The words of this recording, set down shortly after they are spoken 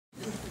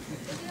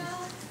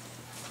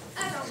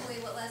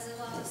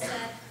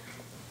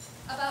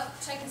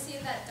check and see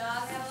if that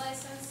dog had a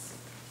license?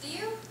 Do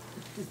you?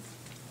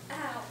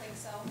 I don't think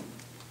so.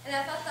 And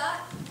if I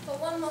thought, for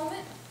one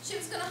moment, she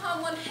was going to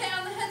harm one hair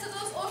on the heads of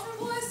those orphan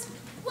boys,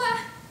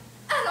 why,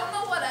 I don't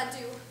know what I'd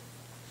do.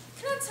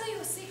 Can I tell you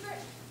a secret?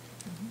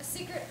 A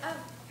secret I've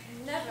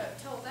never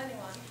told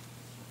anyone.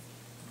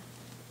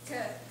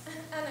 Good.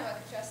 I know I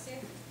can trust you.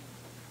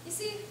 You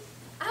see,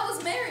 I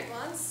was married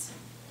once.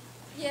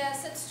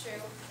 Yes, it's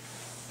true.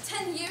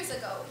 10 years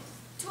ago,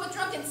 to a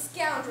drunken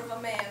scoundrel of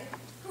a man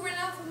who ran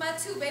off with my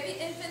 2 baby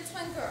infant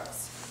twin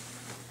girls.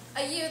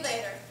 A year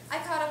later, I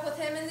caught up with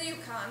him in the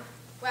Yukon,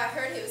 where I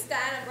heard he was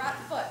dying of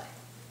rotten foot.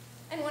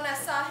 And when I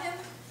saw him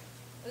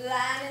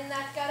lying in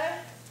that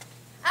gutter,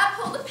 I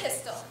pulled a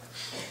pistol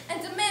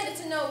and demanded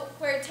to know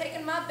where he'd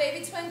taken my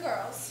baby twin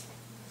girls.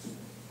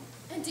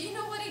 And do you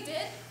know what he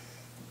did?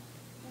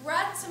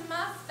 Right to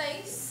my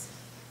face,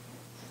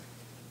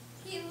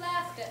 he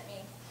laughed at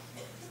me.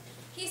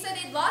 He said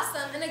he'd lost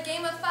them in a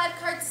game of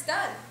 5-card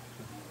stud.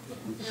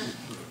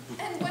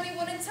 And when he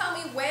wouldn't tell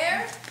me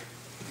where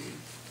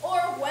or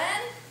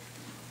when,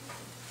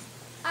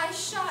 I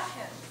shot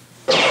him.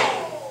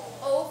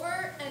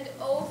 Over and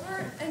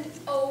over and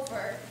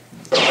over.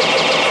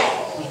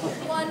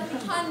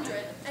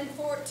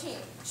 114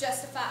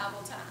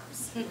 justifiable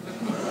times.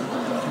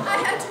 I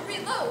had to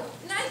reload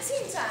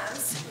 19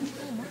 times.